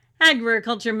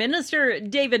Agriculture Minister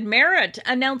David Marit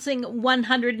announcing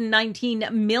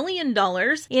 $119 million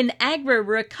in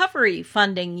agri-recovery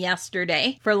funding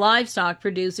yesterday for livestock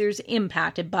producers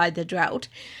impacted by the drought.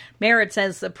 Marit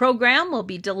says the program will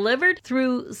be delivered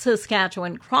through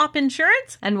Saskatchewan Crop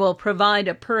Insurance and will provide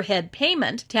a per-head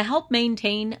payment to help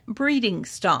maintain breeding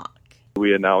stock.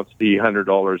 We announced the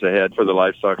 $100 a head for the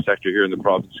livestock sector here in the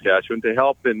province of Saskatchewan to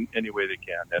help in any way they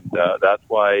can. And that's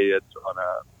why it's on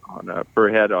a per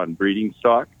head on breeding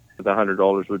stock. The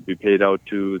 $100 would be paid out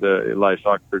to the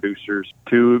livestock producers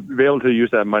to be able to use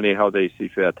that money how they see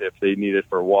fit. If they need it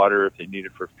for water, if they need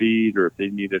it for feed, or if they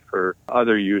need it for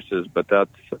other uses. But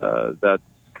that's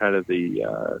kind of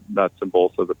the nuts and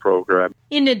bolts of the program.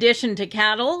 In addition to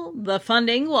cattle, the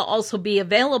funding will also be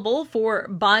available for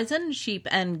bison, sheep,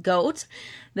 and goats.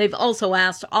 They've also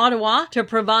asked Ottawa to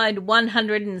provide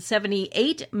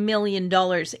 $178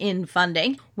 million in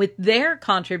funding. With their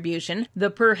contribution,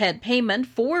 the per-head payment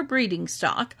for breeding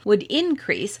stock would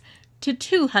increase to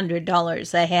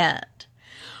 $200 a head.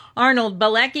 Arnold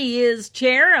Balecki is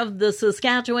chair of the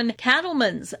Saskatchewan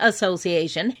Cattlemen's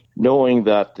Association. Knowing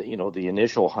that, the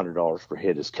initial $100 per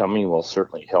head is coming will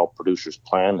certainly help producers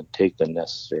plan and take the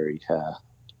necessary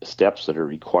steps that are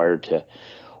required to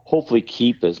hopefully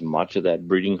keep as much of that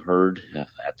breeding herd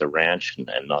at the ranch and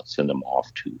not send them off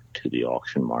to the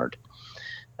auction mart.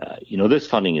 This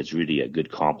funding is really a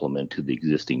good complement to the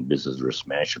existing business risk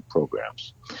management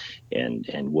programs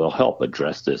and will help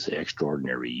address this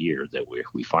extraordinary year that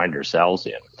we find ourselves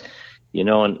in.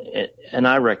 And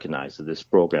I recognize that this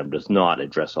program does not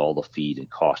address all the feed and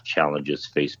cost challenges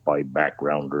faced by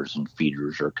backgrounders and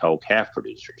feeders or cow-calf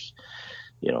producers.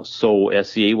 So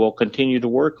SCA will continue to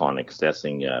work on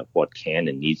assessing what can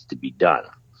and needs to be done.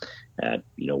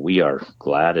 We are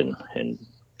glad and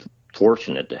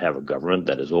fortunate to have a government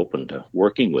that is open to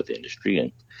working with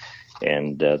industry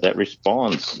and that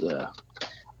responds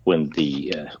when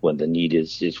the need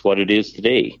is what it is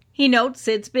today. He notes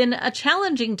it's been a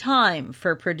challenging time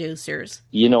for producers.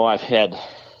 I've had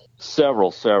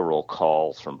several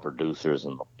calls from producers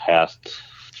in the past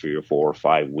 3 or 4 or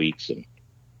 5 weeks, and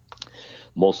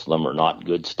most of them are not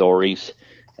good stories.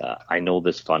 I know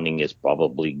this funding is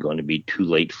probably going to be too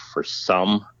late for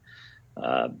some.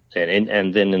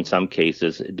 And then in some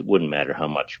cases, it wouldn't matter how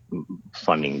much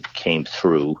funding came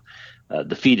through.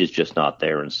 The feed is just not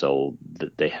there, and so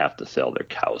they have to sell their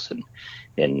cows.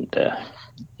 They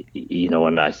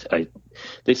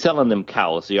selling them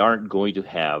cows. They aren't going to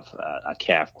have a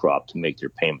calf crop to make their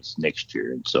payments next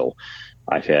year. And so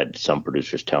I've had some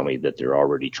producers tell me that they're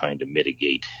already trying to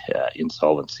mitigate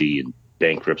insolvency and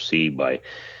bankruptcy by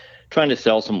trying to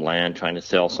sell some land, trying to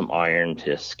sell some iron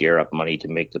to scare up money to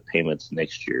make the payments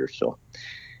next year. So,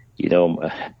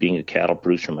 being a cattle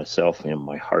producer myself,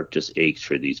 my heart just aches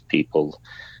for these people,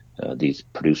 these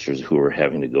producers who are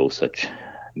having to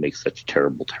make such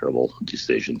terrible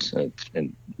decisions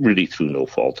and really through no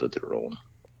fault of their own.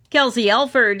 Kelsey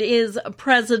Elford is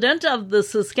president of the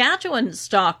Saskatchewan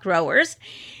Stock Growers.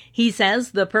 He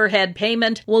says the per-head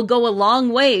payment will go a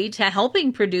long way to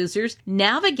helping producers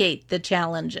navigate the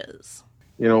challenges.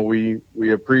 We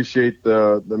appreciate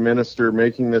the minister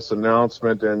making this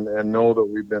announcement and know that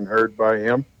we've been heard by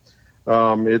him.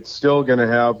 It's still going to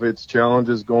have its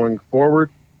challenges going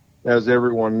forward, as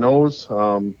everyone knows.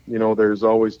 There's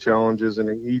always challenges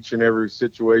in each and every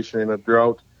situation in a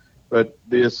drought. But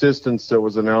the assistance that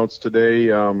was announced today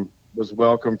was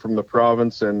welcome from the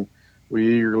province, and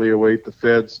we eagerly await the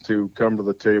feds to come to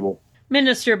the table.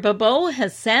 Minister Bourbeau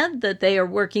has said that they are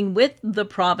working with the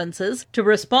provinces to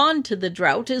respond to the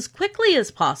drought as quickly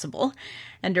as possible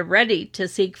and are ready to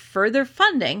seek further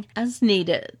funding as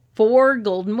needed. For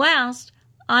Golden West,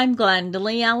 I'm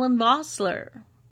Glendalee Allen Vossler.